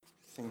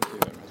Thank you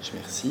very much,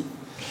 merci.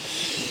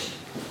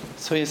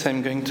 So yes,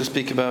 I'm going to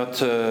speak about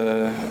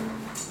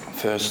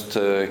first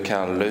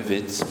Karl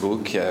Löwith's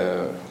book,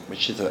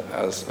 which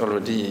has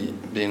already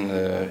been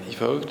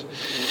evoked.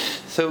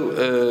 So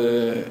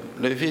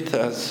Löwith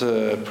has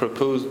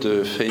proposed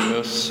the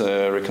famous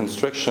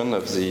reconstruction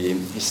of the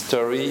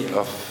history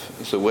of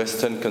the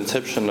Western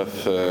conception of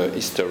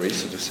history,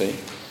 so to say,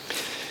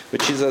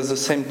 which is at the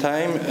same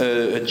time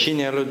a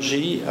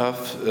genealogy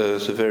of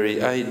the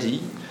very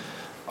idea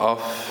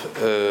of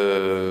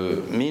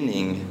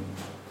meaning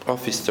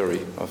of history,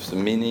 of the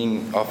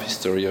meaning of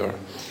history or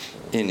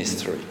in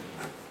history.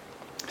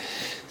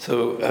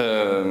 So,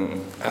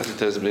 as it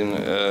has been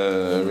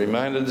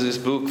reminded, this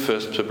book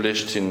first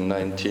published in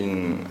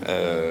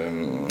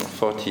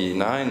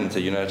 1949 in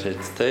the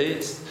United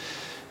States,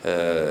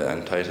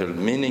 entitled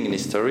Meaning in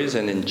Histories,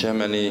 and in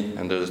Germany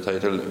under the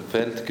title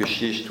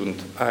Weltgeschichte und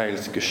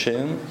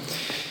Heilsgeschehen,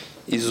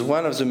 is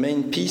one of the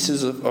main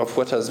pieces of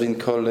what has been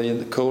called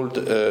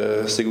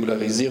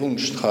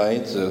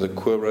Säkularisierungsstreit, the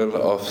quarrel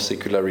of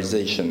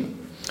secularization.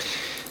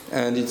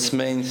 And its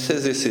main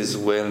thesis is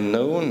well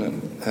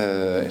known.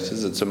 It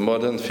is that the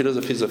modern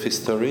philosophies of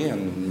history,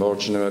 and more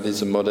generally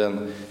the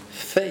modern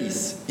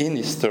faith in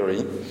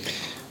history,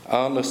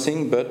 are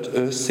nothing but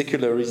a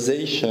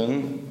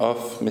secularization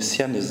of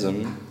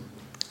messianism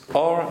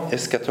or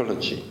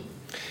eschatology.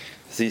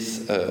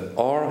 This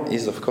or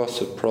is, of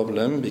course, a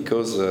problem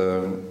because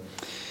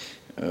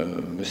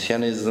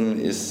messianism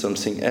is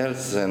something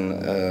else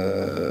than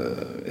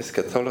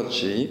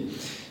eschatology,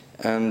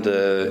 and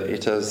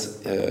it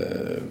has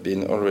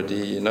been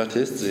already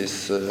noticed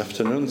this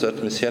afternoon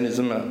that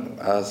messianism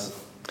has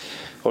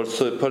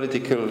also a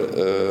political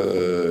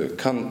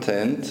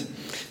content.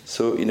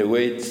 So in a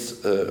way,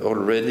 it's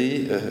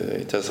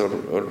it has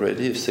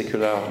already a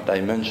secular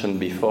dimension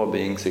before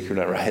being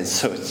secularized.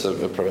 So it's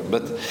a problem.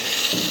 But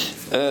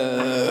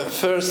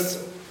first,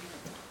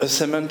 a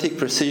semantic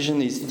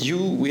precision is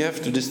due. We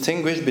have to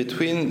distinguish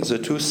between the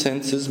two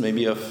senses,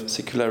 maybe, of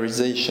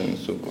secularization.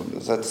 So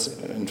that's,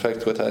 in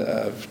fact, what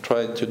I've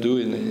tried to do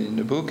in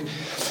the book.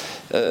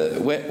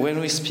 When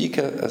we speak,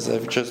 as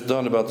I've just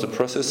done, about the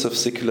process of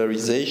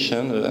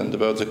secularization and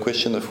about the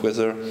question of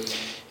whether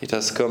it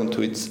has come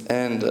to its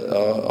end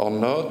or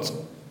not,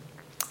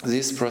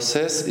 this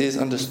process is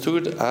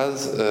understood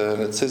as,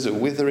 let's say, the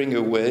withering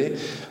away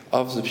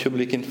of the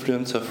public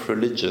influence of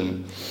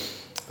religion,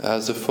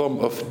 as a form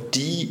of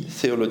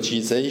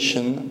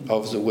de-theologization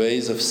of the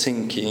ways of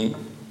thinking,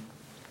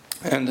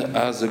 and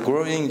as a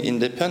growing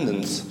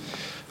independence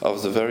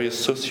of the various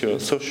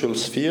social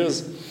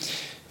spheres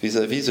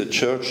vis-à-vis the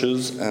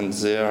churches and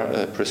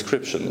their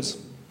prescriptions.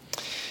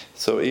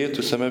 So here,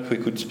 to sum up, we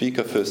could speak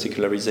of a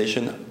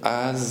secularization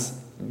as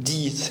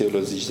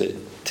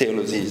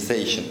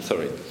de-theologization.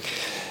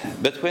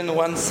 But when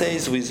one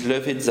says with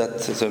Löwith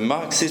that the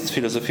Marxist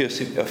philosophy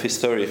of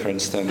history, for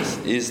instance,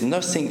 is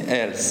nothing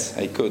else,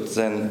 I quote,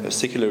 than a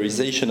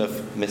secularization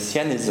of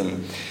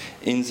messianism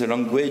in the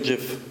language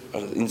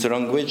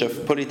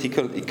of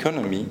political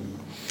economy,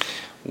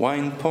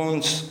 one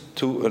points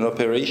to an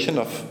operation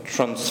of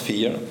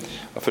transfer,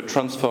 of a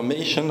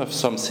transformation of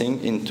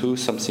something into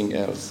something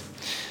else.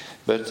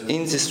 But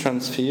in this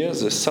transfer,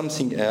 the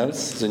something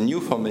else, the new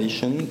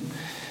formation,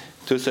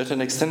 to a certain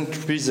extent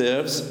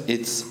preserves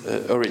its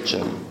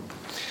origin.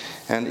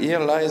 And here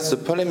lies the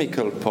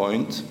polemical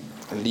point,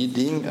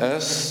 leading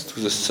us to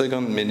the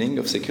second meaning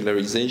of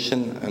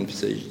secularization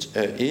envisaged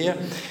here,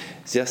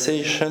 the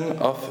assertion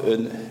of a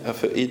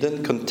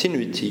hidden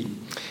continuity,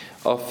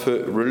 of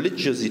a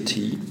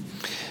religiosity,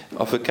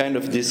 of a kind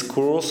of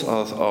discourse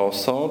or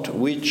thought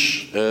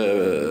which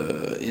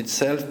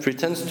itself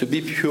pretends to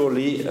be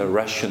purely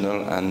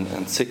rational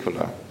and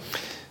secular.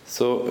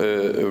 So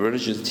a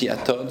religiosity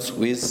at odds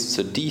with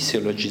the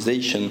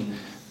de-theologization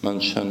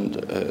mentioned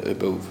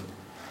above.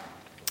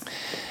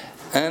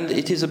 And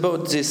it is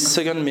about this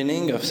second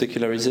meaning of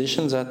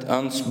secularization that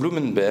Hans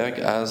Blumenberg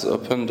has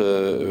opened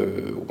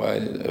a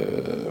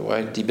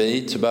wide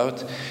debate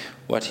about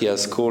what he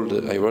has called,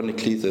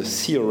 ironically, the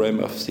theorem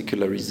of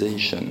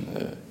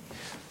secularization.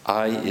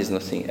 I is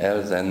nothing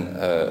else than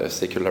a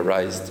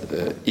secularized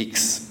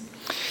X.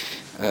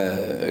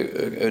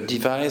 A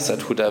device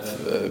that would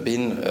have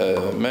been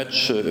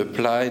much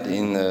applied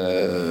in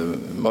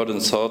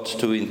modern thought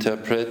to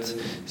interpret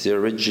the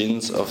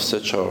origins of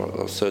such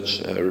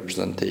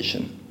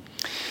representation.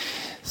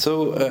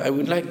 So I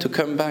would like to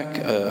come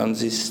back on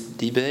this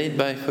debate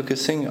by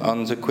focusing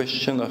on the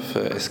question of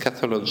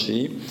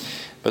eschatology,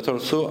 but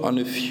also on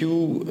a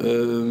few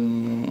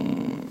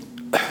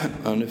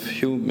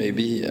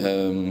maybe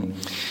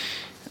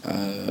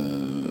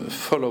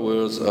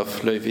followers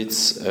of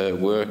Löwith's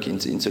work in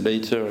the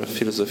later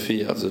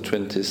philosophy of the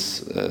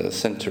 20th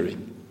century.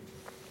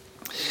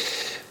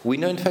 We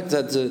know, in fact,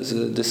 that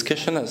the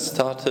discussion has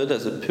started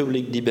as a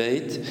public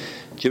debate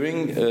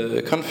during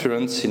a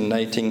conference in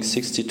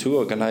 1962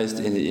 organized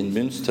in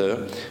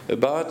Münster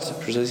about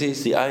precisely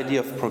the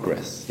idea of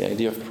progress.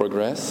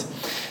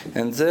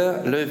 And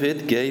there,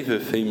 Löwit gave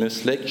a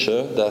famous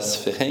lecture, Das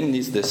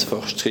Verhängnis des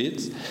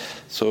Fortschritts,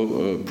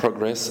 so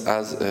progress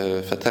as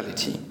a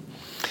fatality.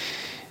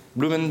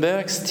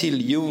 Blumenberg, still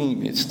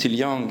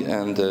young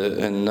and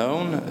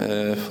unknown,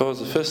 for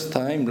the first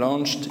time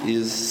launched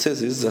his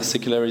thesis that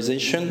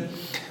secularization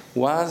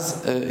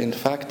was, in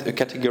fact, a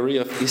category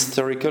of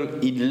historical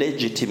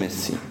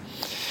illegitimacy,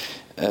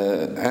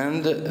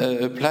 and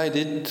applied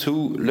it to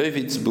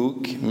Löwit's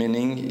book,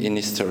 Meaning in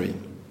History.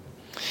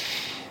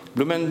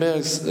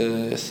 Blumenberg's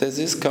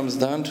thesis comes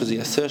down to the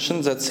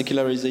assertion that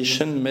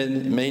secularization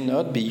may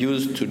not be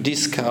used to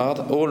discard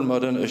all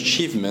modern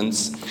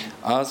achievements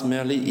as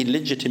merely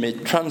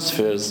illegitimate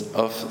transfers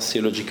of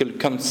theological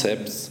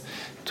concepts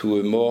to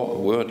a more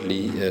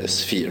worldly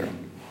sphere.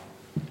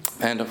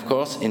 And of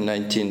course, in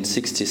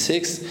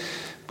 1966,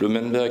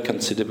 Blumenberg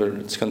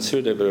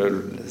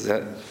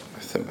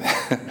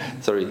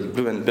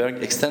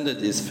Blumenberg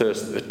extended his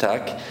first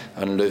attack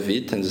on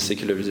Löwit and the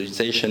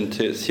secularization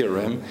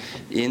theorem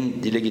in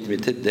Die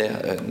Legitimität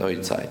der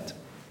Neuzeit.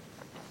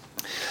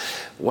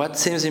 What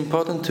seems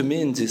important to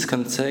me in this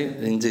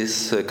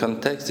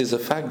context is the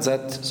fact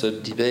that the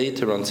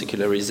debate around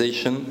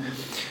secularization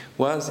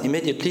was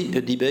immediately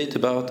a debate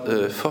about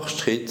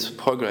Fortschritt,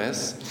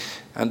 progress,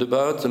 and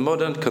about the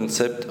modern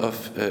concept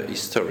of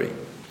history.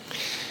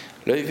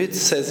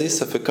 Löwit's thesis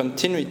of a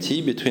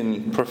continuity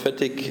between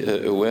prophetic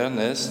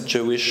awareness,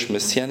 Jewish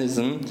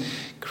messianism,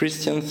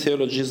 Christian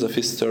theologies of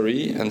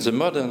history, and the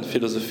modern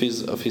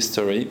philosophies of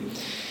history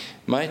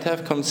might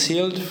have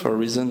concealed, for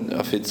reason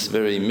of its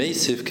very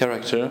massive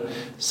character,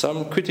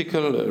 some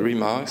critical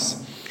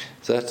remarks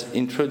that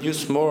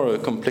introduce more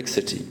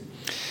complexity.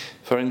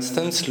 For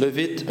instance,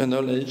 Löwit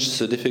acknowledged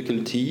the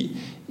difficulty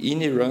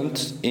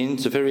inherent in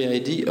the very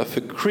idea of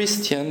a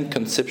Christian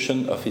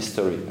conception of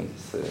history.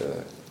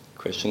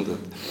 Question that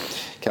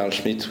Carl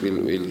Schmitt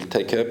will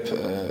take up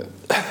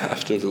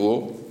after the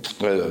war,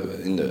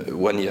 in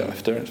 1 year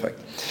after, in fact.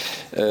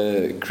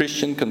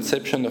 Christian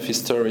conception of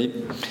history,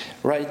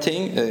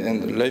 writing,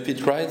 and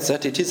Löwit writes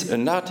that it is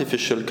an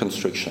artificial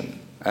construction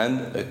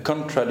and a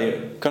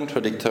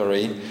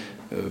contradictory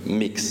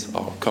mix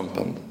or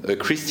compound. A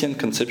Christian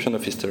conception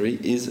of history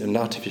is an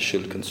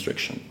artificial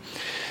construction.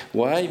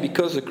 Why?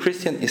 Because the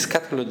Christian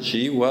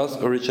eschatology was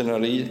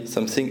originally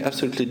something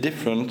absolutely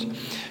different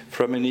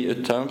from any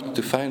attempt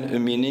to find a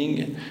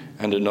meaning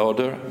and an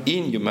order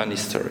in human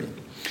history.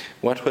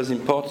 What was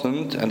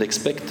important and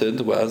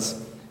expected was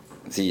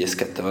the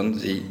eschaton,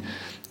 the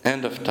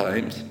end of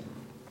times.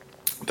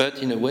 But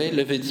in a way,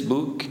 Löwit's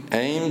book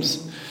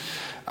aims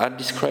at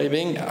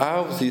describing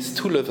how these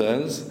two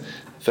levels,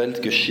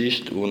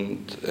 Weltgeschichte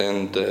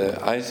and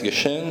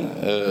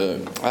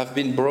Eisgeschehen, have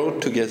been brought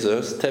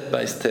together step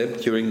by step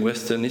during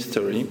Western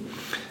history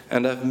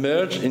and have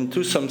merged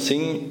into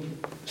something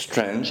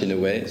strange in a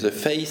way, the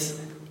faith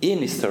in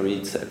history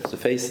itself. The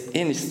faith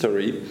in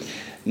history,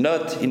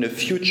 not in a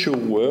future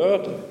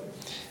world,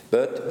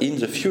 but in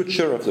the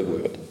future of the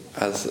world,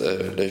 as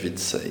Löwit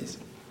says.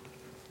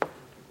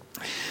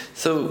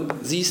 So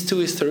these two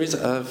histories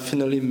have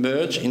finally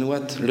merged in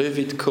what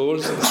Löwit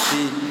calls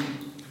the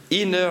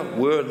inner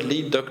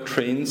worldly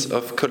doctrines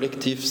of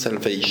collective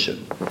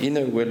salvation.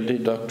 Inner worldly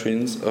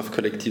doctrines of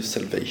collective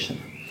salvation.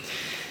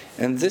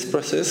 And this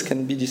process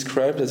can be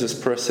described as a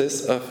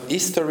process of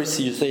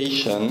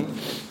historicization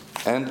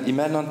and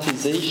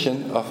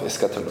immanentization of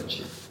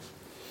eschatology.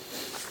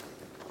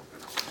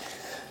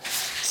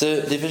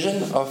 The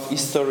division of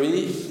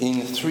history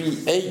in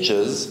 3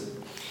 ages,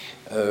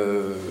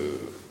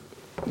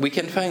 we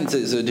can find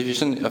the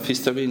division of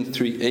history in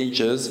 3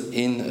 ages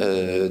in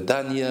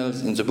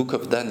the book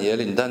of Daniel,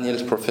 in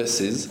Daniel's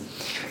prophecies,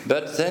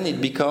 but then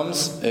it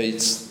becomes,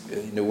 it's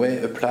in a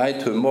way applied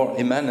to a more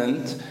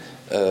immanent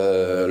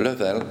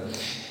level,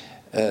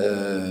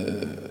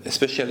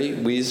 especially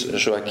with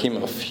Joachim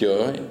of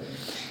Fiore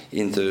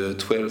in the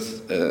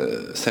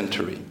 12th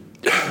century.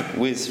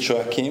 With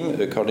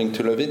Joachim, according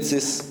to Löwit,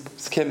 this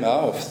schema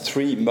of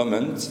 3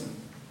 moments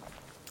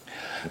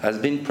has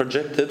been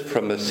projected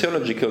from a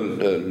theological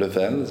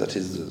level, that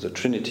is the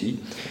Trinity,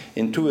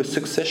 into a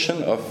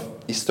succession of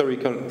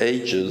historical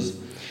ages,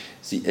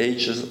 the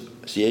age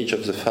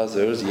of the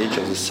Father, the age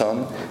of the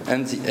Son,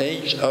 and the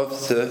age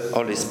of the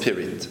Holy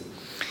Spirit.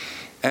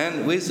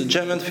 And with the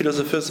German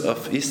philosophers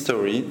of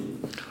history,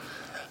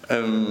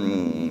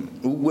 who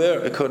were,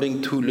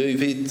 according to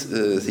Löwit,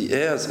 the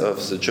heirs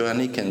of the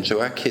Johannine and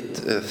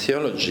Joachite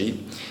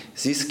theology,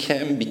 this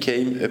scheme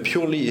became a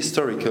purely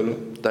historical,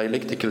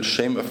 dialectical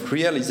scheme of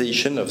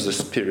realization of the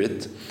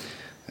Spirit,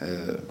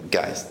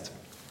 Geist.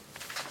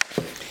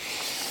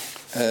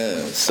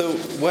 So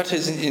what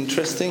is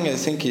interesting, I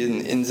think,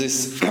 in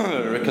this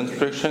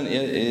reconstruction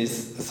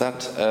is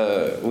that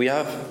we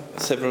have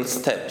several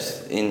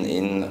steps in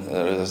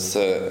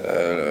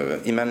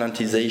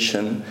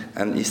immanentization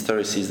and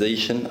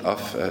historicization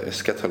of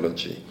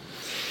eschatology.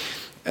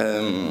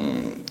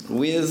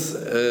 With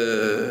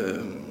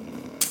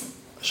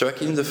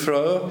Joachim de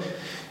Fleur,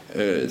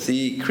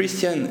 the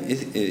Christian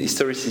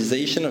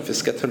historicization of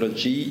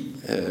eschatology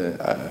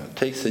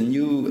takes a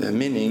new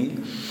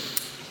meaning,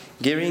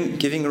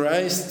 giving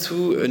rise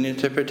to an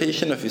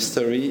interpretation of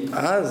history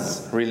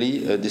as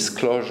really a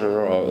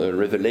disclosure or a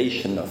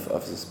revelation of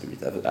the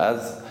Spirit,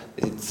 as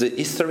it's the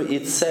history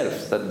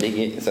itself that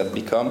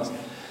becomes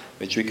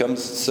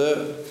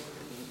the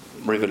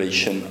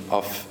revelation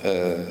of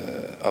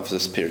the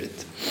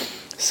Spirit.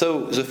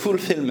 So the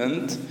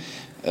fulfillment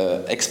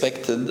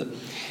expected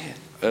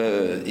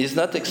is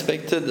not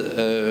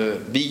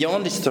expected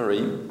beyond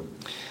history,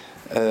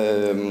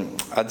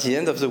 at the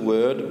end of the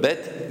world,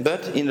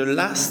 but in the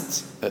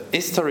last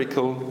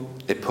historical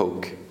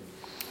epoch.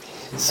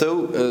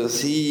 So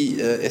the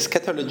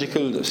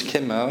eschatological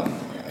schema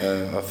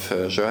of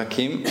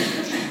Joachim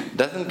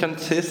doesn't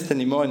consist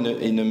anymore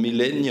in a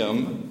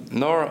millennium,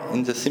 nor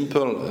in the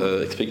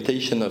simple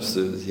expectation of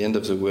the end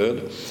of the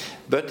world,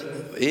 but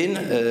in,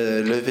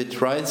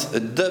 Levitt writes, a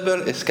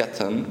double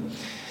eschaton,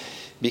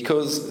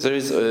 because there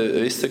is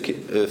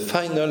a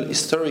final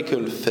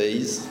historical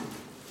phase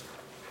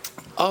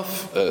of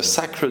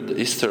sacred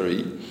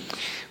history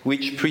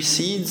which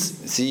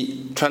precedes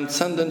the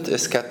transcendent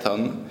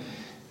eschaton,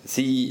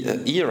 the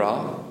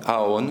era,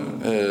 Aon,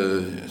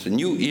 the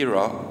new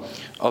era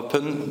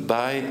opened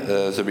by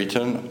the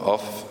return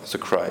of the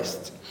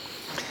Christ.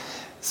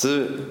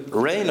 The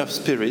reign of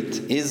Spirit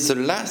is the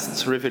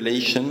last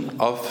revelation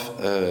of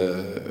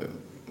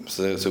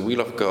the will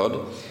of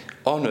God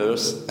on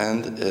earth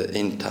and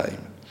in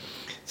time.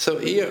 So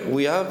here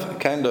we have a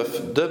kind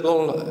of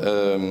double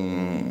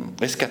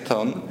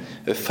eschaton,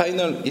 a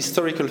final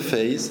historical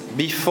phase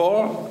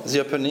before the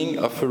opening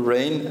of a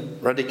reign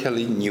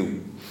radically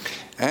new.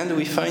 And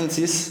we find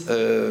this,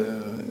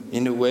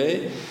 in a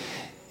way,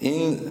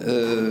 in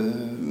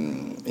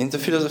the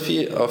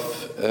philosophy of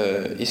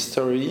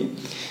history,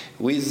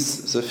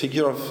 with the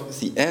figure of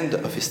the end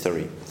of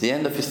history. The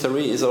end of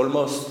history is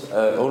almost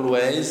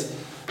always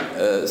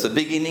the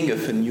beginning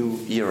of a new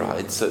era.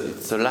 It's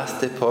the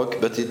last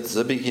epoch, but it's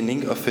the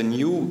beginning of a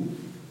new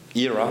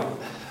era,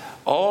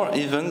 or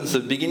even the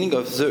beginning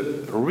of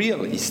the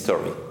real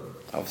history,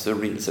 of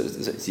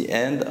the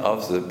end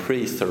of the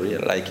prehistory,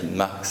 like in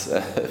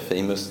Marx's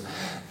famous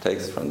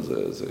text from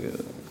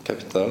the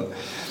Capital,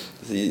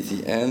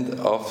 the end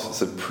of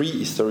the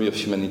prehistory of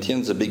humanity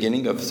and the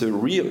beginning of the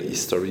real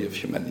history of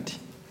humanity.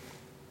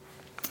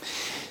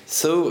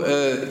 So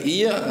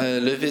here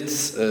Levitt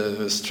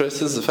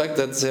stresses the fact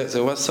that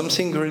there was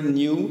something really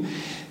new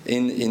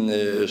in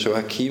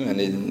Joachim and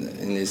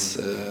in his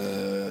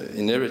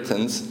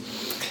inheritance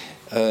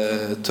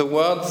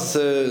towards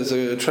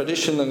the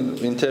traditional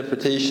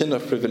interpretation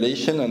of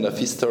Revelation and of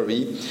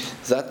history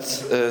that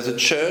the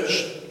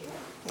Church,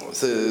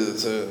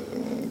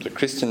 the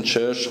Christian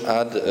Church,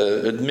 had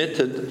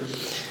admitted,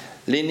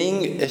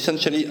 leaning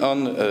essentially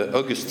on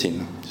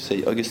Augustine.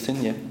 Say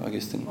Augustine, yeah,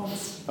 Augustine.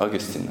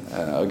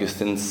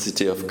 Augustine's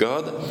City of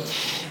God,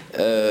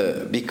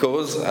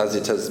 because, as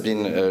it has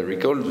been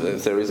recalled,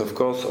 there is of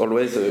course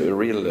always a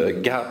real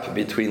gap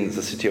between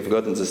the City of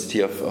God and the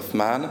City of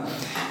man.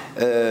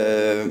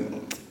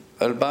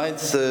 Albeit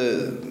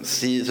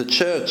the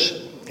Church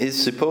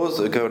is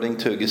supposed, according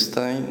to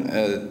Augustine,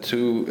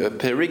 to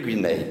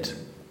peregrinate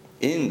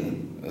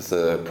in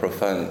the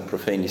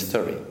profane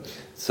history.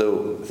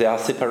 So they are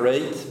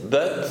separate,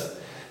 but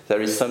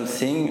there is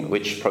something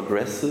which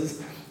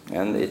progresses,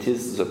 and it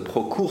is the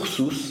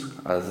procursus,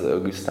 as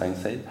Augustine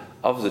said,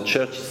 of the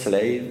Church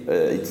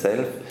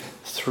itself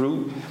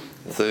through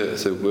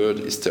the world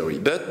history.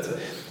 But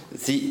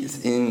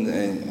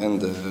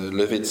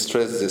Levitt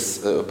stressed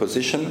this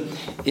opposition.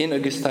 In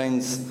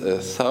Augustine's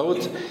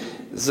thought,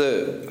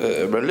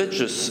 the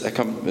religious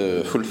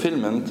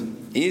fulfillment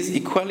is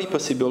equally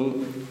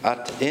possible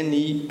at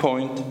any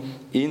point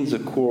in the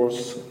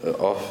course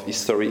of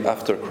history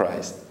after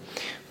Christ.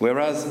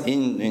 Whereas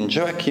in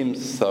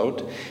Joachim's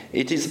thought,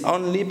 it is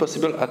only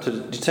possible at a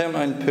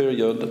determined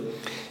period,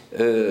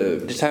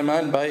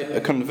 determined by a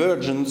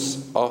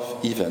convergence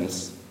of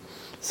events.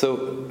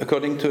 So,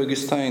 according to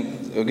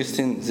Augustine,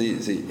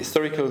 the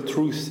historical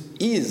truth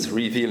is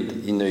revealed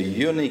in a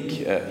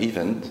unique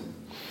event,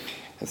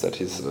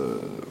 that is,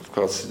 of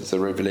course, the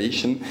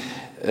revelation,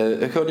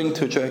 according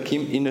to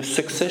Joachim, in a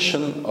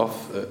succession of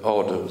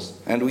orders.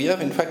 And we have,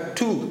 in fact,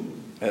 two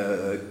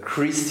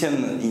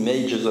Christian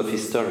images of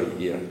history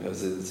here.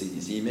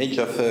 The image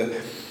of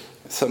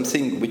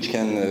something which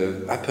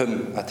can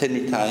happen at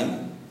any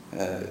time,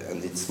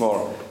 and it's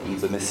more in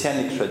the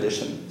Messianic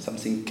tradition.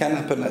 Something can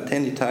happen at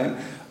any time,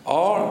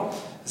 or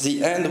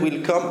the end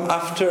will come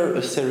after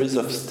a series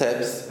of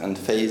steps and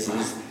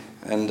phases,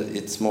 and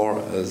it's more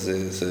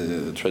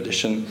the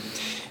tradition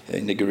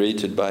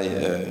inaugurated by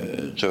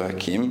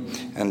Joachim,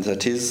 and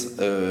that is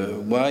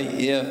why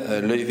here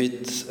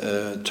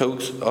Levitt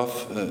talks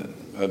of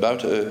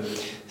about a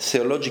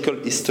theological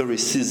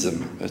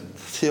historicism,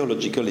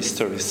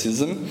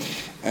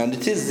 and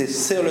it is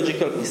this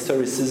theological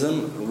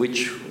historicism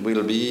which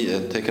will be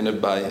taken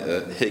up by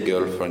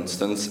Hegel, for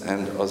instance,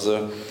 and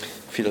other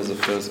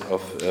philosophers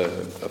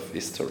of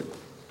history.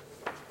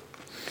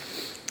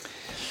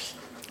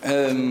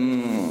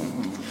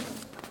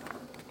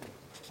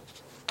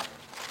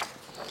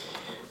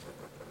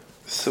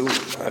 So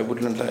I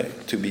wouldn't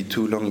like to be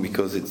too long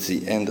because it's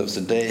the end of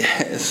the day.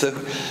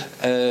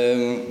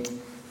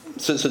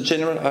 So the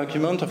general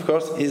argument, of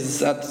course, is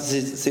that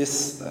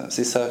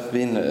this has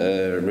been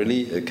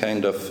really a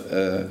kind of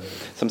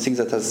something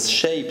that has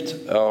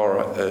shaped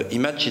our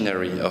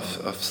imaginary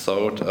of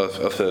thought,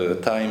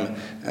 of time,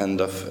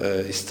 and of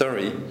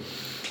history.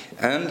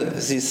 And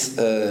this,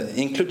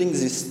 including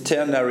these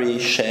ternary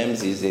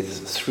schemes, these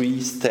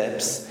 3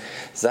 steps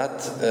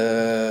that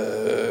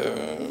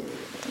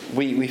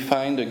we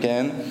find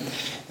again,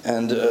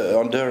 and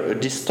under a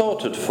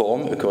distorted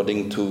form,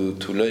 according to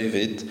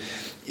Löwit,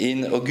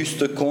 in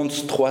Auguste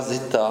Comte's Trois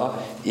États,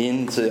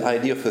 in the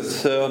idea of a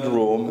third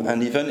Rome,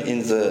 and even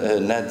in the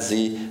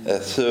Nazi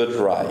Third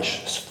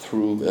Reich,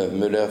 through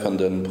Müller van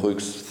den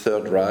Broek's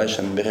Third Reich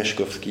and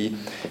Merezhkovsky,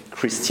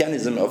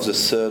 Christianism of the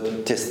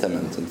Third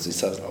Testament. And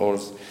these are all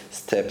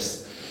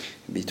steps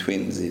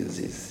between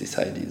these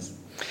ideas.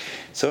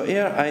 So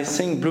here I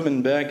think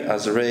Blumenberg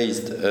has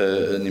raised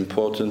an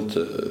important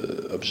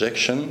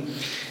objection.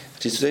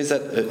 It is to say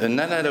that an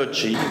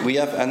analogy, we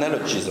have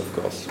analogies of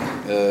course,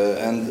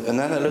 and an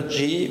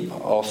analogy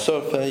or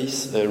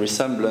surface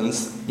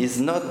resemblance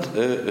is not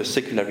a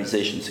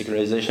secularization.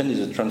 Secularization is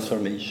a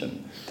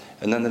transformation.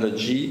 An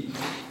analogy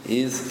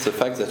is the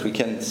fact that we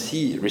can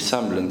see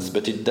resemblance,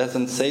 but it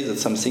doesn't say that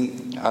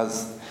something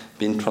has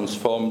been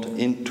transformed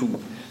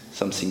into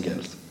something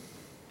else.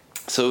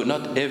 So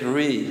not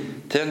every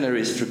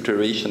ternary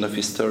structuration of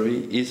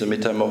history is a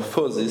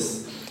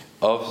metamorphosis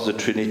of the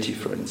Trinity,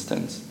 for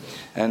instance.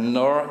 And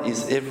nor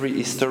is every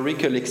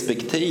historical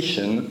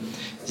expectation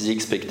the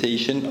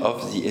expectation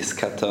of the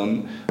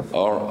eschaton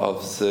or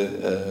of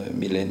the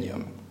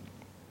millennium.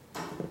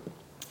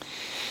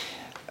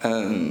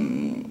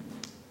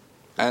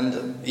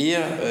 And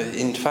here,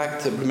 in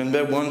fact,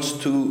 Blumenberg wants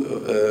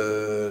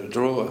to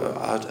draw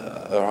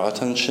our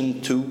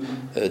attention to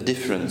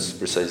difference,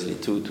 precisely,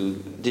 to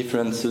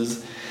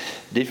differences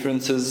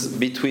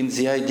between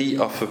the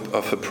idea of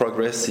a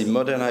progress, the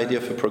modern idea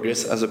of a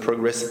progress as a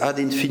progress ad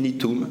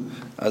infinitum,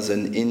 as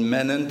an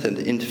immanent and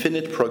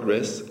infinite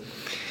progress.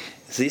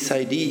 This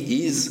idea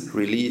is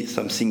really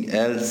something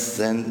else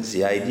than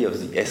the idea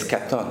of the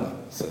eschaton,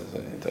 so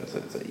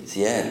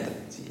the end.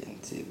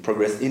 The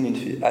progress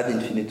ad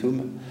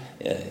infinitum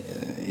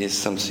is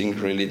something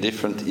really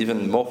different,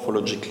 even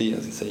morphologically,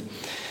 as I say,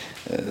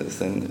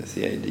 than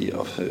the idea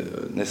of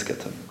an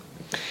eschaton.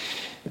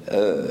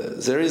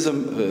 There is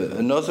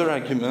another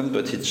argument,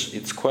 but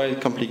it's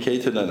quite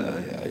complicated, and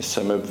I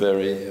sum up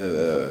very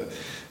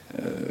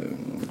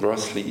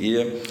grossly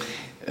here,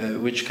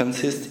 which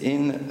consists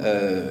in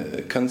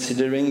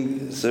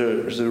considering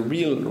the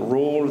real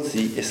role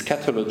the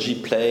eschatology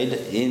played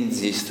in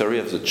the history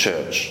of the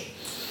Church.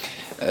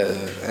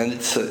 And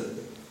it's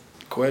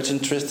quite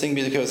interesting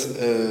because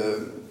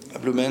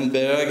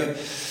Blumenberg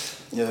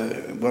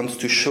wants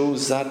to show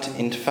that,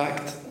 in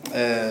fact,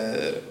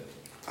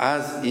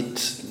 as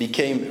it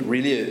became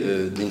really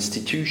an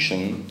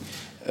institution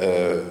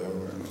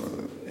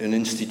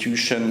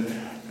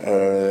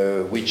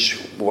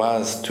which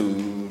was to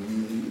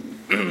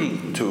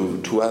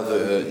have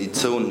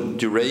its own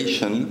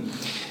duration,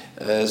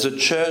 the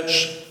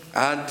Church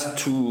had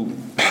to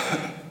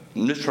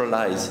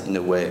neutralize, in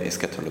a way,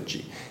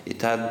 eschatology. It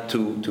had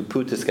to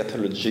put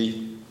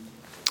eschatology,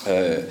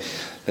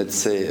 let's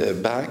say,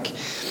 back.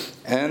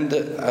 And,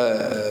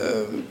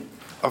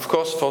 of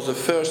course, for the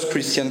first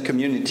Christian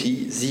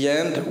community, the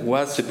end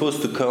was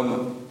supposed to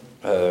come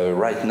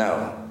right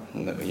now.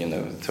 You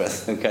know, it was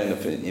some kind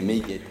of an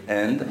immediate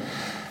end.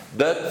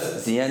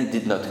 But the end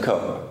did not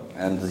come.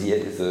 And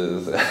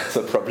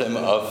the problem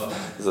of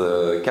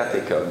the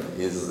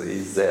catechism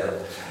is there.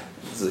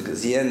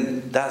 The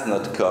end does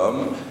not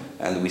come,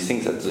 and we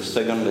think that the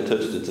second letter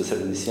to the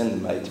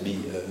Thessalonians might be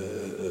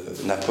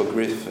an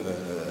apocryph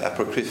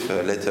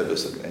letter.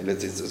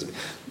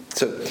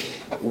 So,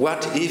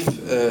 what if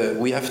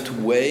we have to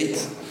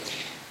wait?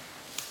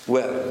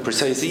 Well,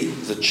 precisely,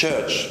 the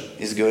Church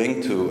is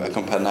going to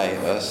accompany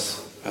us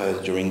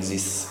during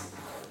this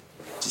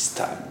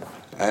time.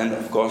 And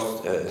of course,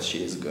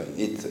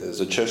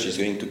 the Church is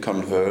going to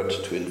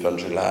convert, to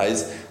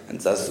evangelize, and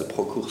that's the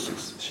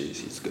procursus.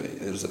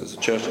 The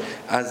Church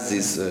has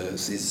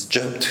this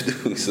job to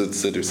do,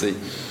 so to say.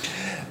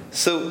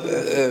 So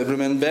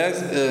Blumenberg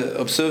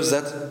observes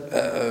that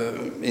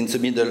in the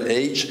Middle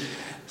Age,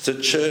 the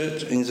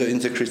Church, in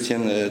the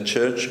Christian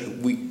Church,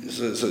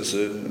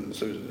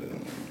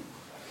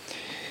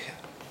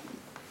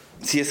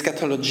 the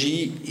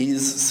eschatology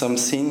is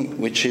something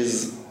which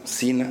is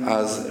seen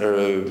as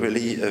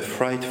really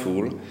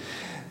frightful,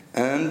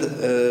 and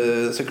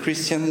the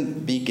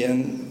Christian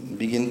began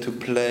begin to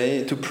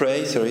pray for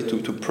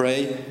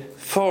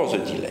the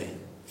delay.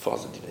 For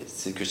the delay.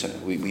 It's a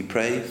question. We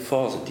pray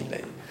for the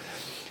delay.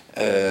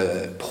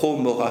 Pro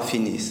mora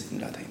finis in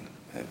Latin.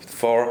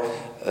 For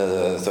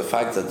the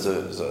fact that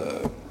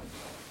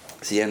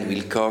the end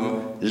will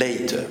come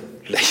later,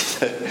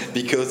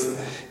 because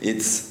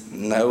it's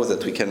now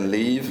that we can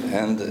live,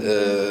 and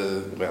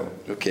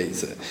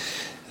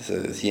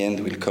the end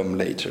will come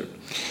later.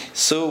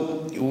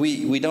 So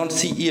we don't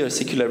see here a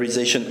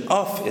secularization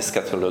of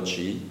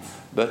eschatology,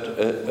 but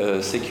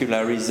a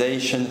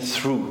secularization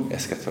through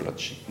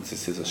eschatology.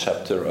 This is a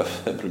chapter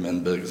of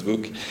Blumenberg's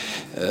book,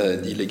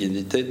 Die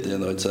Legitimität der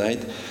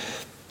Neuzeit.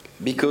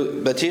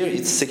 But here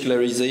it's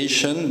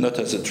secularization, not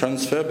as a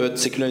transfer, but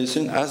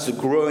secularization as the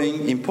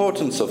growing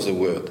importance of the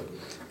word,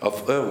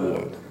 of our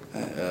world.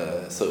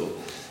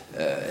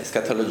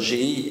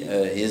 Eschatology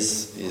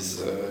is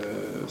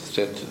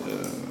set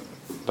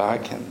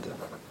back, and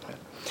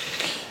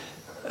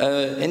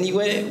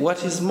anyway,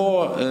 what is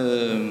more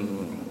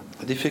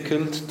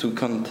difficult to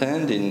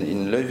contend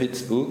in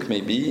Löwit's book,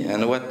 maybe,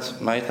 and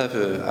what might have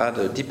had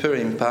a deeper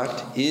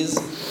impact, is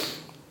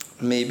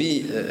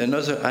maybe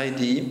another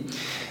idea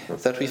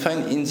that we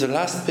find in the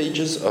last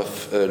pages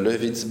of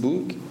Löwit's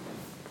book.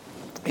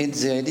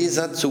 It's the idea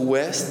that the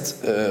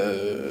West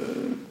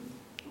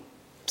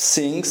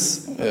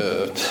thinks,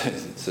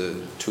 it's a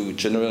too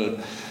general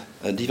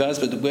device,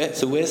 but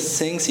the West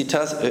thinks it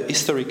has a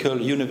historical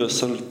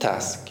universal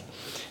task,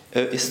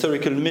 a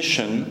historical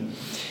mission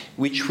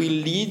which will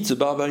lead the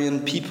barbarian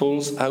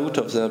peoples out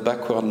of their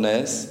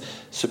backwardness,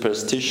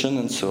 superstition,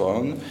 and so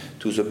on,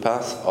 to the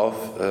path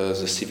of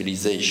the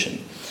civilization.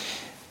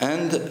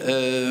 And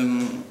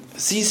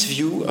this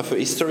view of a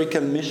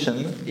historical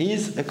mission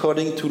is,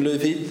 according to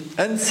Löwit,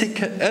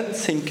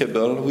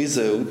 unthinkable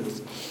without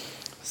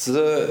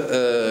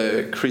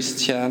the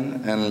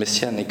Christian and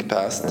Messianic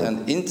past,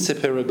 and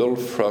inseparable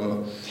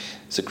from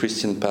the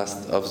Christian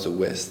past of the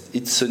West.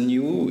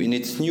 In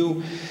its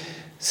new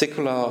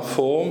secular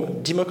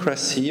form,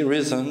 democracy,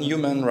 reason,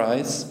 human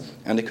rights,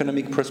 and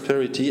economic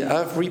prosperity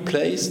have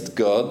replaced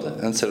God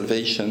and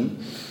salvation,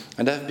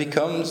 and have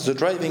become the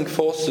driving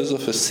forces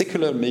of a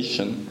secular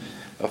mission,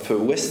 of a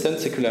Western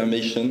secular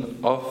mission,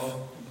 of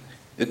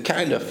a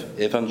kind of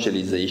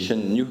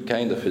evangelization, new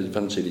kind of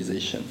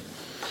evangelization.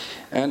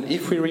 And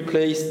if we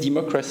replace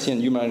democracy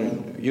and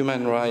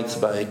human rights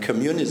by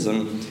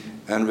communism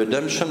and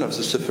redemption of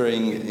the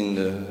suffering in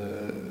the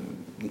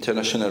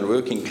international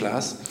working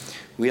class,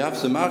 we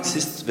have the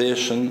Marxist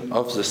version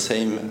of the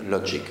same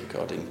logic,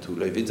 according to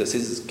Löwit. This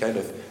is kind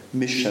of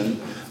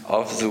mission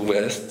of the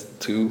West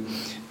to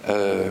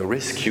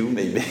rescue,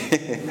 maybe,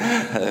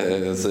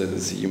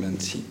 the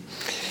humanity.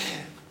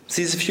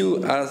 This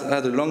view has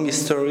had a long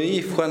history.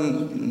 If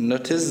one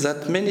notices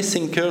that many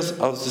thinkers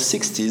of the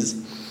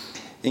 60s,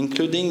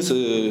 including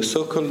the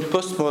so-called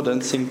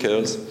postmodern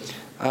thinkers,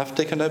 have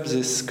taken up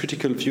this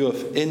critical view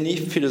of any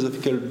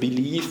philosophical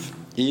belief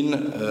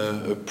in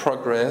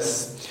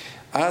progress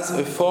as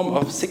a form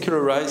of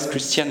secularized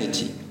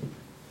Christianity.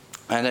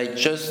 And I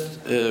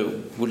just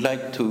would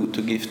like to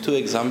give two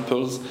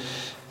examples,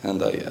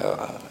 and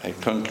I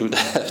conclude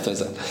after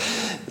that.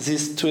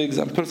 These two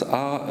examples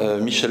are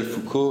Michel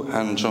Foucault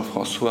and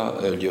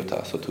Jean-François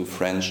Lyotard, so two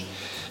French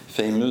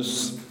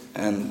famous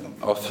and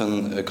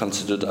often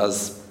considered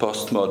as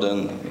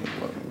postmodern,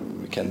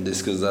 we can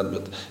discuss that,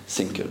 but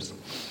thinkers.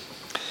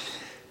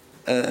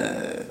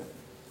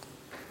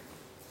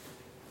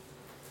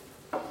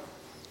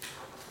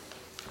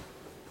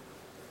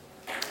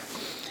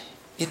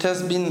 It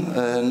has been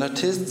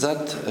noticed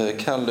that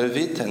Karl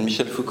Löwit and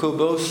Michel Foucault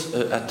both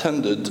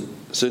attended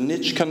the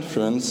Nietzsche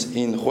conference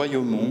in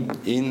Royaumont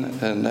in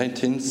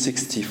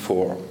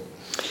 1964.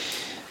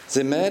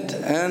 They met,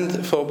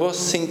 and for both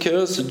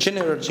thinkers, the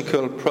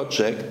genealogical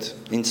project,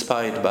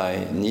 inspired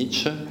by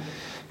Nietzsche,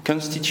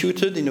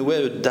 constituted in a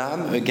way a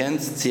dam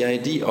against the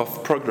idea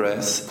of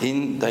progress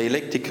in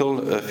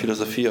dialectical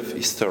philosophy of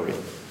history.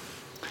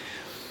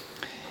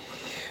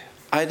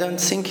 I don't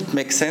think it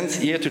makes sense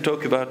here to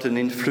talk about an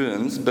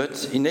influence,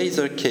 but in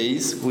either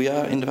case, we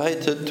are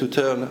invited to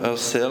turn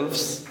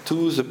ourselves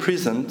to the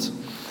present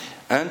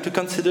and to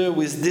consider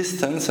with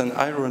distance and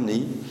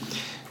irony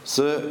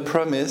the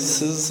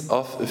promises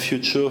of a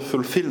future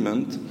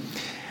fulfillment,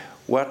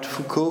 what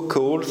Foucault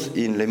calls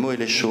in Les mots et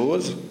les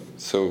choses,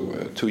 so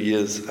 2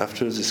 years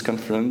after this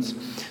conference,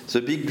 the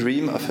big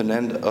dream of an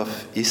end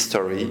of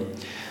history,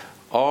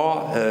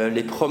 or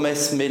les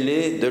promesses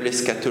mêlées de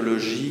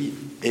l'eschatologie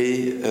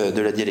et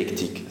de la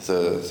dialectique,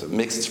 the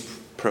mixed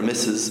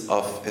promises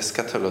of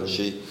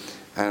eschatology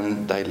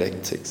and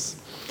dialectics.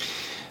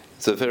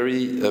 The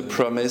very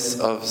promise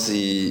of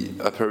the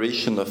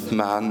apparition of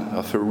man,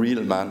 of a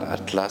real man,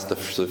 at last,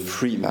 of the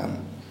free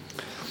man.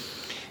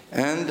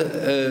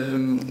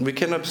 And we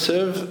can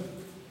observe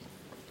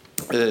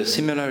a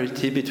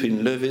similarity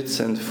between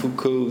Löwit's and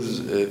Foucault's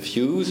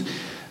views.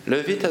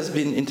 Löwit has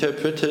been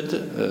interpreted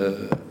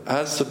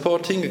as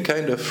supporting a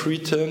kind of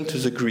return to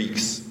the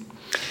Greeks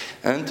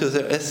and to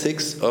their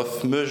ethics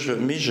of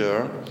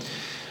measure,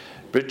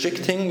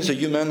 rejecting the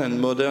human and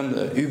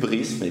modern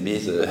hubris, maybe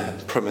the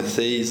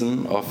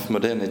Prometheism of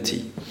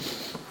modernity.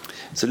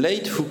 The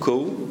late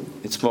Foucault,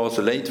 it's more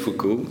the late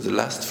Foucault, the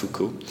last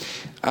Foucault,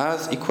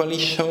 has equally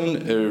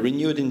shown a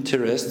renewed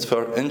interest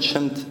for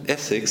ancient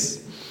ethics,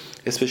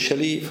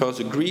 especially for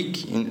the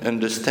Greek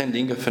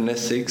understanding of an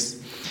ethics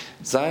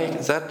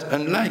that,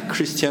 unlike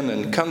Christian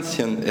and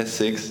Kantian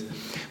ethics,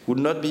 would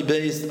not be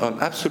based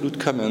on absolute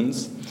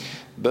commands,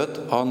 but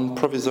on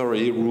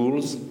provisory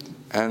rules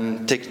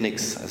and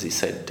techniques, as he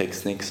said,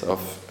 techniques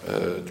of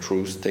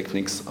truth,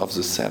 techniques of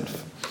the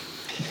self.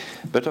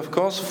 But of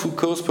course,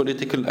 Foucault's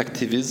political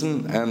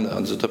activism and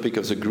on the topic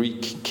of the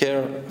Greek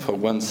care for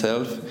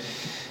oneself,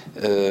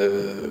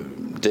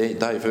 they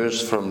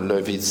diverge from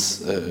Leavitt's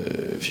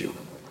view.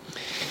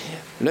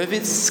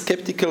 Leavitt's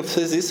skeptical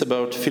thesis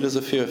about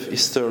philosophy of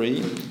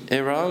history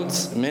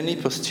heralds many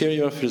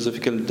posterior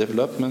philosophical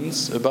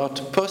developments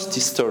about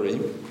post-history,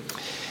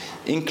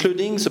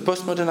 including the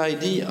postmodern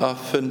idea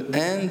of an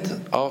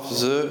end of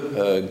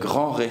the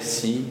grand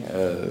récit,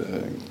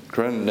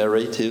 grand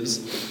narratives,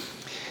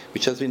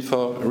 which has been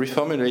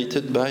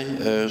reformulated by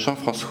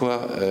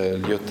Jean-François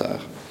Lyotard.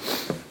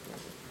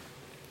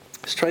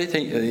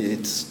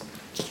 It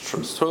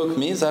struck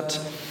me that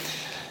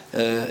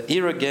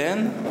here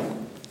again,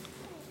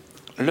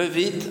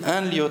 Leavitt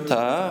and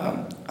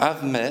Lyotard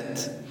have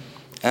met,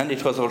 and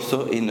it was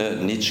also in a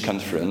niche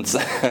conference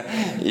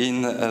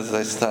in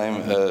this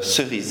time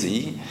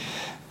Cerisy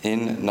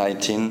in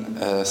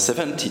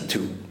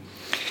 1972.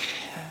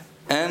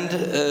 And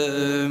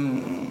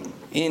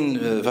in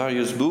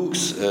various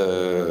books,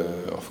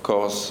 of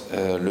course,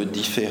 Le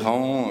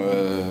Différent,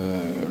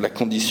 La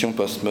Condition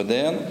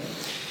Postmoderne,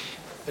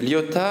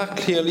 Lyotard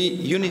clearly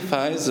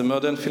unifies the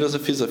modern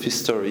philosophies of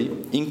history,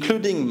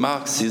 including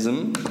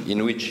Marxism,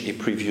 in which he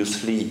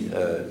previously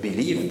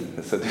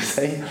believed, so to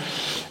say,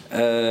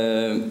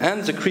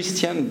 and the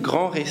Christian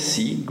grand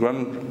récit,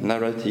 grand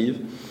narrative,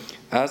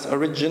 as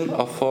origin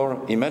of our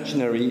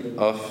imaginary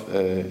of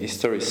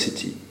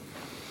historicity,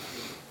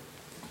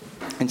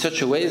 in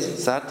such a way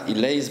that he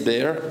lays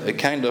bare a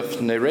kind of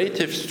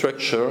narrative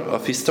structure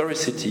of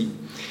historicity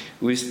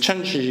with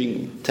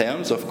changing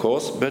terms, of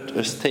course, but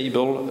a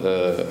stable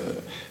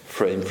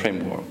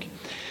framework.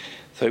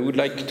 So I would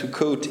like to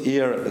quote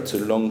here, it's a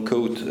long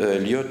quote,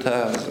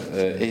 Lyotard's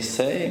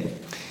essay,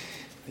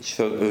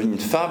 une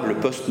fable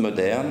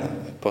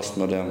postmoderne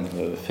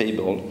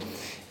fable,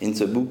 in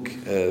the book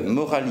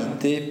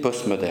Moralité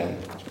postmoderne.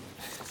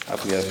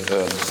 As we have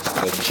heard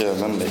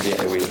German, maybe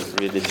I will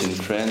read it in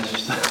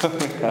French.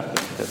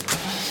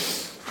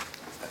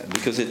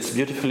 Because it's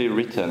beautifully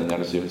written,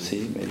 as you'll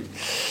see, maybe.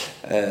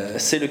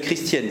 C'est le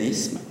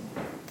christianisme,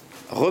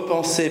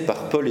 repensé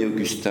par Paul et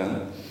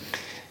Augustin,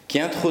 qui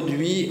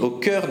introduit au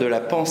cœur de la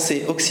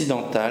pensée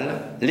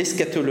occidentale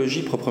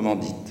l'eschatologie proprement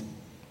dite,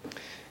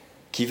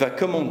 qui va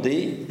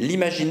commander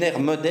l'imaginaire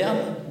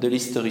moderne de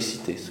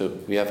l'historicité. So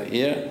we have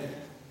here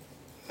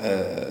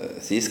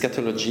the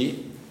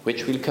eschatology,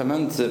 which will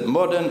command the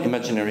modern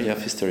imaginary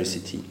of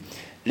historicity.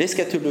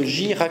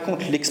 L'eschatologie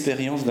raconte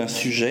l'expérience d'un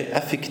sujet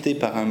affecté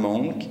par un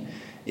manque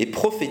et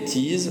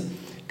prophétise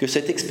que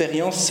cette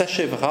expérience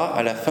s'achèvera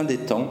à la fin des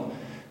temps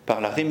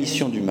par la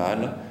rémission du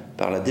mal,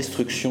 par la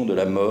destruction de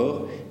la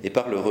mort et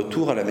par le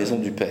retour à la maison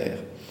du Père.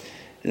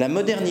 La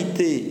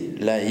modernité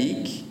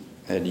laïque,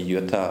 dit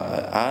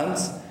Lyotard Hans,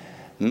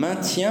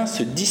 maintient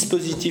ce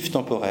dispositif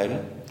temporel,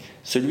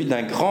 celui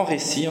d'un grand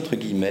récit, entre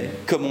guillemets,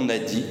 comme on a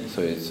dit,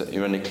 so it's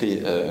ironically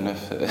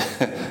enough,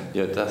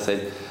 Lyotard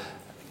said,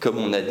 comme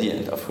on a dit,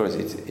 and of course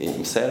it's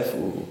himself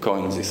who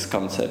coined this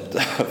concept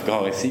of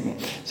grand récit,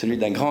 celui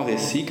d'un grand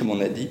récit, comme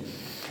on a dit,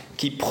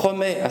 qui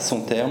promet à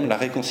son terme la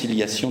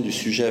réconciliation du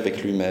sujet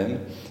avec lui-même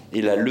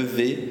et la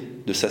levée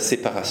de sa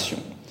séparation.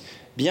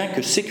 Bien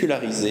que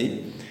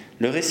sécularisé,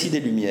 le récit des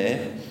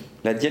Lumières,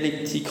 la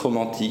dialectique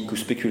romantique ou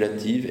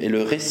spéculative et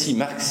le récit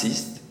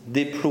marxiste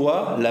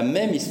déploient la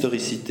même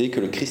historicité que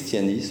le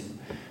christianisme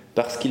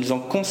parce qu'ils en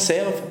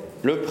conservent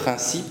le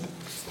principe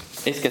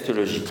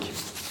eschatologique.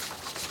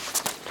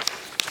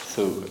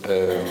 So,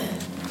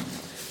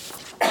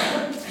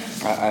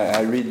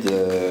 I read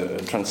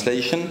the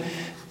translation.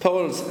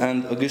 Paul's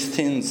and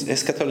Augustine's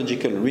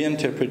eschatological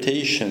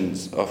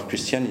reinterpretations of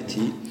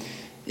Christianity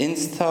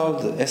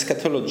installed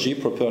eschatology,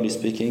 properly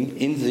speaking,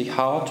 in the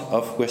heart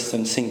of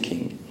Western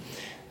thinking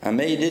and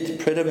made it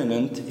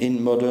predominant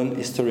in modern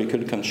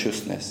historical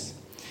consciousness.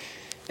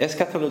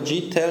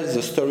 Eschatology tells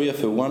the story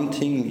of a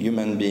wanting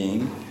human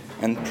being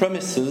and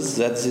promises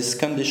that this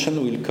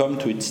condition will come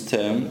to its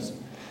terms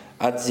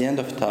at the end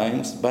of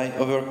times by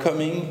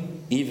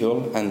overcoming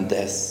evil and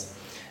death,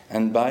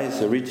 and by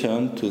the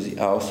return to the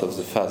house of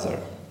the Father.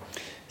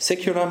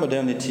 Secular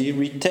modernity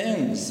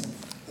retains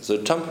the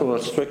temporal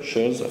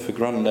structures of a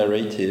grand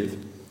narrative,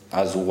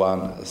 as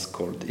one has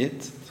called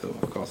it, so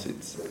of course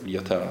it's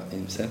Lyotard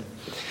himself,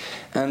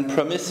 and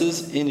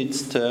promises in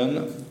its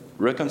turn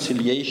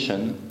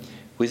reconciliation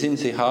within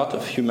the heart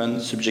of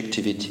human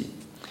subjectivity.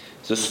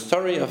 The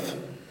story of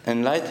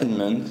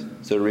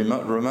enlightenment, the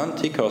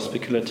romantic or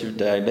speculative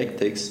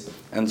dialectics,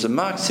 and the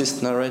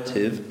Marxist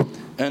narrative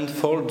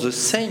unfold the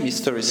same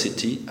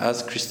historicity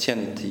as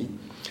Christianity,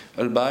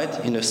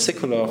 albeit in a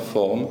secular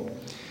form,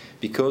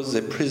 because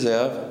they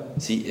preserve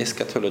the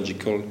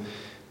eschatological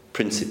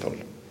principle.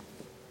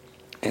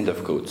 End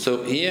of quote.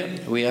 So here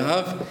we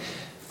have,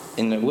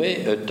 in a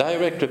way, a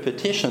direct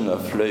repetition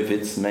of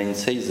Löwit's main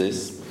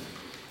thesis,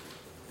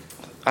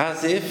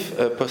 as if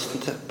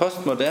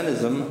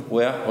postmodernism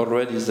were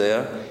already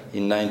there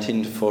in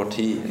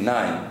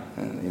 1949,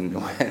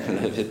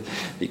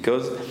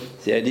 because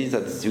the idea is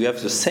that you have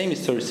the same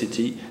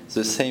historicity,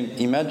 the same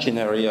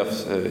imaginary of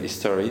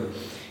history,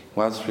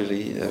 was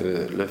really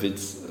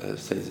Löwit's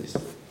thesis.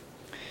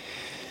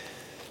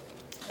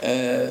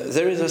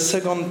 There is a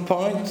second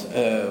point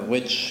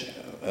which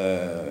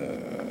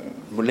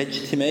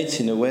legitimates,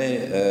 in a way,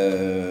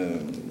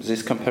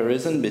 this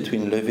comparison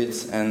between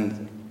Löwitz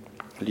and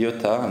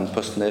Lyotard and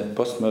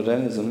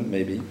postmodernism,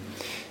 maybe,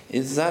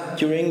 is that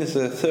during the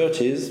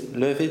 30s,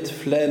 Löwitz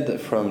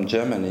fled from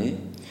Germany.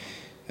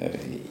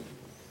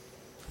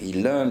 He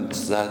learned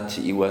that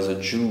he was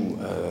a Jew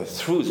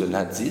through the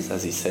Nazis,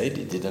 as he said.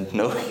 He didn't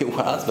know he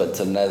was, but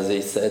the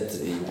Nazis said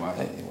he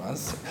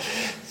was.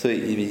 So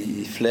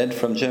he fled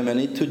from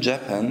Germany to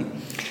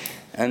Japan.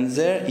 And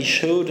there he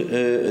showed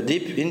a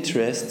deep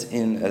interest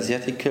in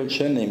Asiatic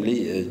culture,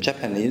 namely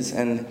Japanese,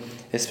 and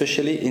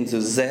especially in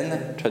the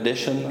Zen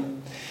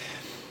tradition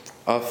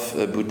of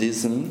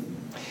Buddhism,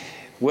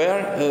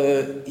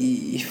 where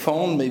he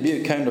found maybe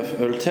a kind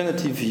of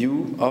alternative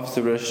view of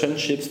the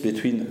relationships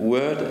between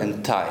word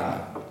and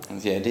time.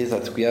 And the idea is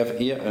that we have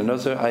here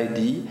another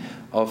idea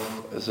of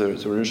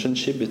the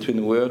relationship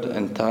between word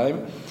and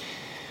time,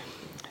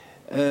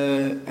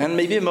 and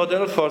maybe a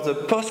model for the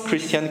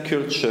post-Christian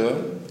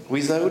culture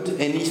without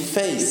any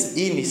faith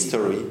in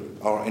history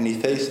or any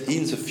faith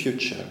in the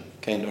future,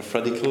 kind of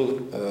radical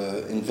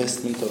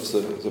investment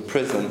of the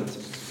present.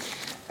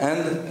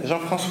 And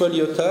Jean-François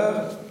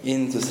Lyotard,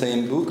 in the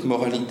same book,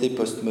 Moralité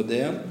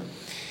postmoderne,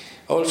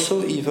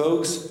 also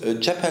evokes a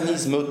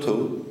Japanese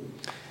motto,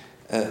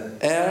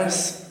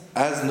 Earth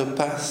has no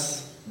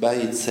path by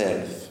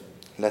itself.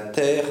 La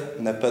terre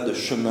n'a pas de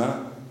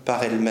chemin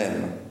par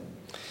elle-même.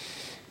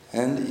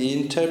 And he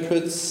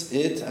interprets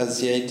it as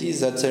the idea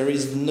that there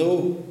is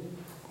no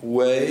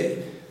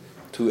way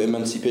to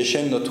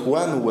emancipation, not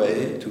one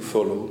way to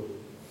follow,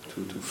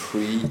 to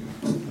free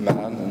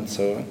man and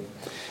so on.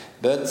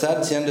 But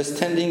that the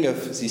understanding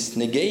of this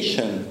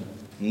negation,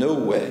 no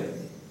way,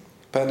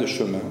 pas de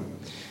chemin,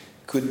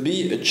 could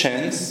be a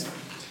chance,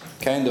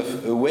 kind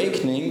of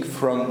awakening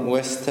from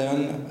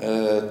Western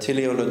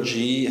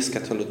teleology,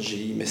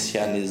 eschatology,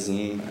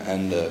 messianism,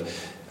 and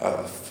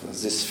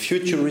this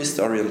futurist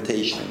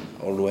orientation,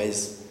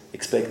 always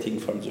expecting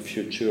from the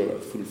future a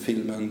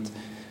fulfillment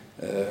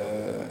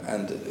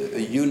and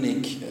a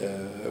unique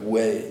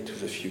way to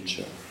the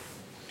future.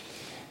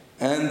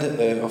 And,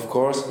 of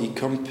course, he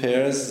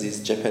compares this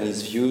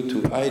Japanese view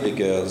to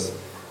Heidegger's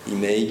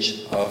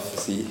image of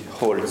the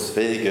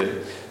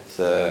Holzwege,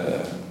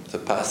 the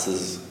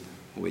paths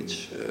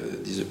which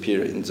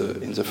disappear in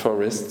the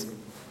forest.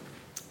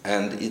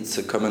 And it's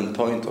a common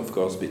point, of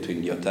course,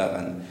 between Lyotard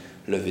and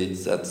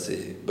Löwitz, that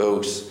they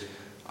both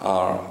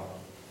are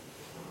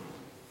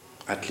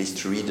at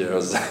least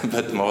readers,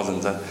 but more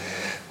than that,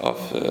 of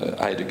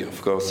Heidegger.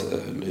 Of course,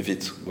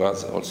 Löwitz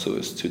was also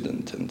a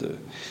student and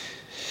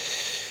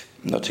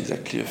not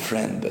exactly a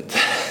friend, but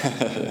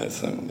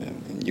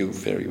knew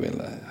very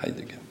well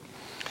Heidegger.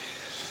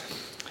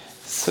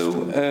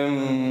 So,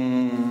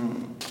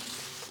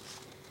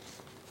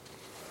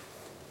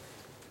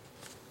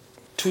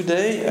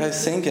 today, I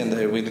think, and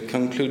I will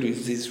conclude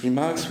with these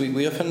remarks,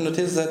 we often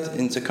notice that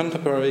in the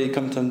contemporary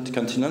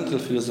continental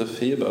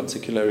philosophy about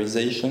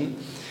secularization,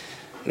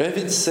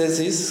 Löwitz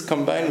thesis,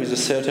 combined with a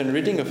certain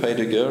reading of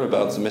Heidegger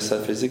about the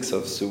metaphysics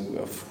of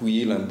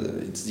will and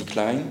its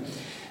decline,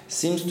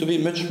 seems to be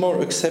much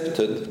more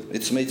accepted,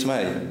 it's my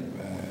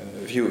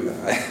view,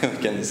 I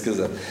can discuss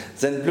that,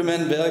 than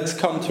Blumenberg's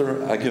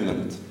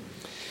counter-argument.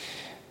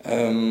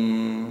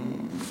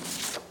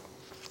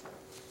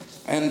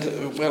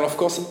 Well, of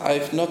course,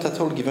 I've not at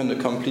all given a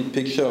complete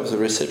picture of the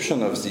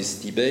reception of this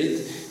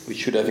debate, which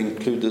should have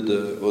included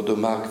Odo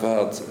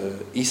Marquard's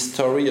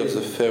History of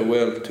the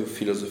Farewell to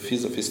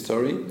Philosophies of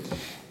History,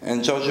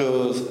 and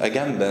Giorgio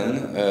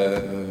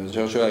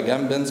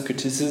Agamben's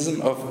criticism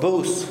of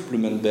both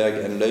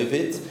Blumenberg and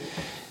Löwitz,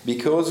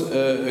 because,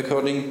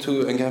 according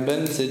to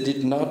Agamben, they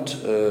did not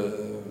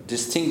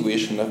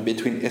distinguish enough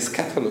between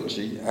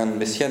eschatology and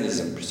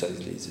messianism,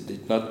 precisely. They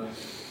did not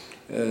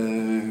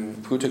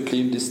put a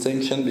clear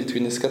distinction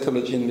between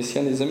eschatology and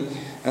messianism,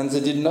 and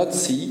they did not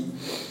see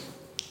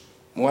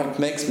what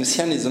makes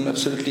messianism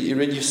absolutely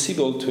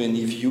irreducible to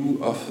any view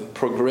of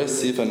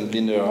progressive and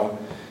linear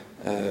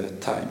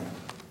time.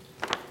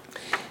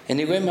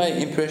 Anyway, my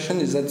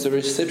impression is that the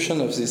reception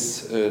of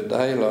this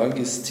dialogue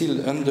is still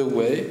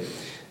underway,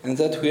 and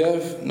that we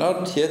have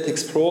not yet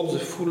explored the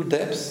full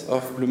depth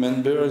of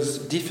Blumenberg's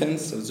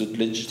defense of the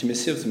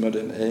legitimacy of the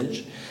modern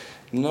age,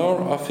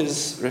 nor of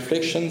his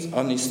reflections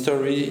on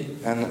history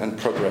and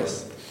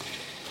progress.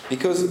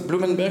 Because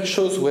Blumenberg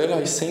shows well,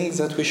 I think,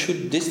 that we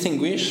should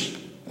distinguish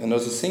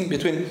another thing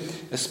between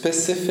a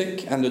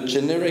specific and a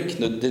generic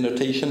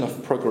denotation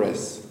of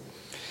progress.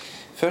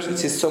 First,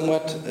 it is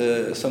somewhat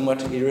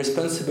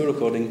irresponsible,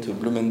 according to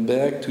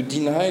Blumenberg, to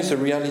deny the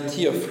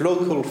reality of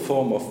local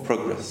form of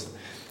progress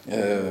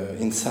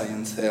in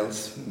science,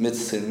 health,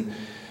 medicine,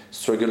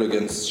 struggle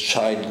against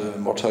child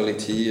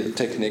mortality,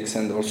 techniques,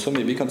 and also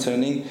maybe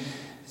concerning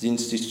the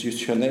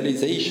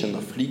institutionalization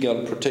of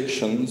legal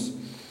protections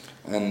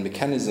and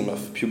mechanism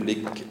of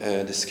public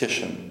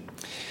discussion.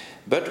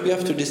 But we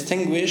have to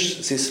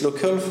distinguish this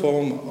local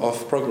form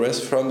of progress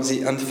from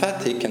the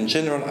emphatic and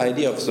general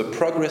idea of the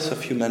progress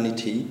of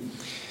humanity,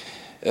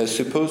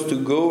 supposed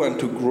to go and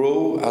to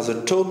grow as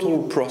a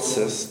total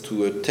process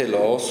to a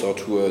telos or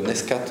to an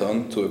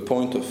eschaton, to a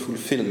point of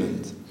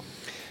fulfillment.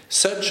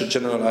 Such a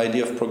general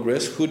idea of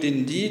progress would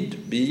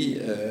indeed be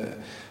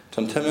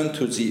tantamount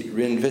to the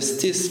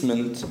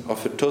reinvestment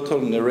of a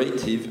total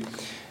narrative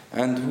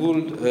and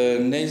would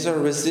neither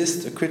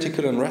resist a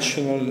critical and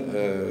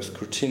rational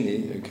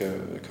scrutiny,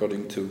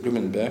 according to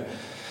Blumenberg,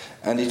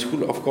 and it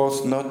will, of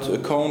course, not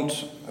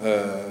account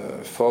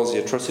for the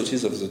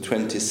atrocities of the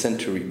 20th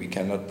century. We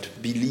cannot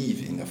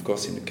believe in, of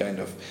course, in a kind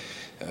of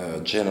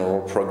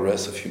general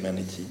progress of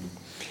humanity.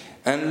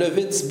 And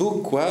Löwit's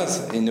book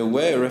was, in a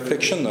way, a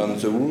reflection on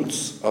the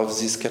roots of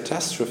these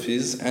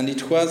catastrophes, and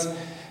it was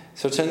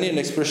certainly an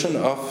expression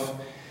of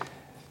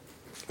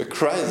a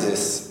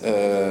crisis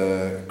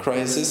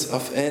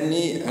of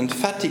any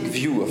emphatic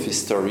view of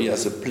history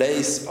as a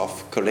place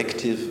of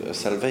collective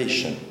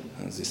salvation.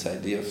 And this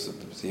idea of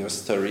the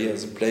history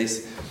as a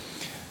place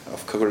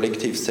of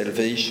collective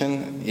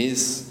salvation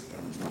is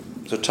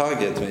the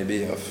target,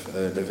 maybe, of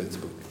Löwit's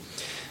book.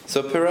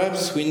 So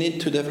perhaps we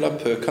need to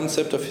develop a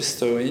concept of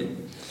history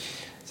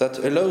that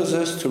allows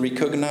us to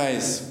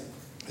recognize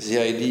the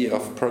idea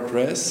of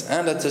progress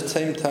and at the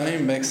same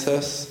time makes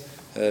us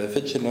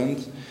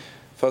vigilant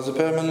for the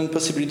permanent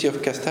possibility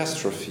of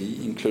catastrophe,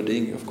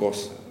 including, of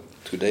course,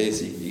 today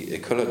the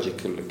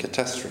ecological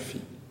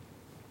catastrophe.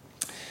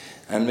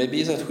 And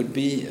maybe that would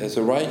be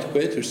the right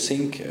way to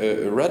think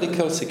a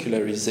radical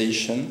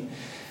secularization,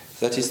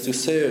 that is to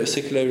say, a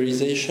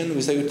secularization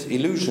without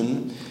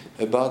illusion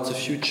about the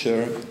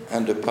future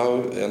and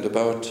about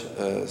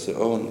the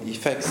own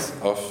effects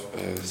of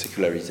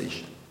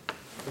secularization.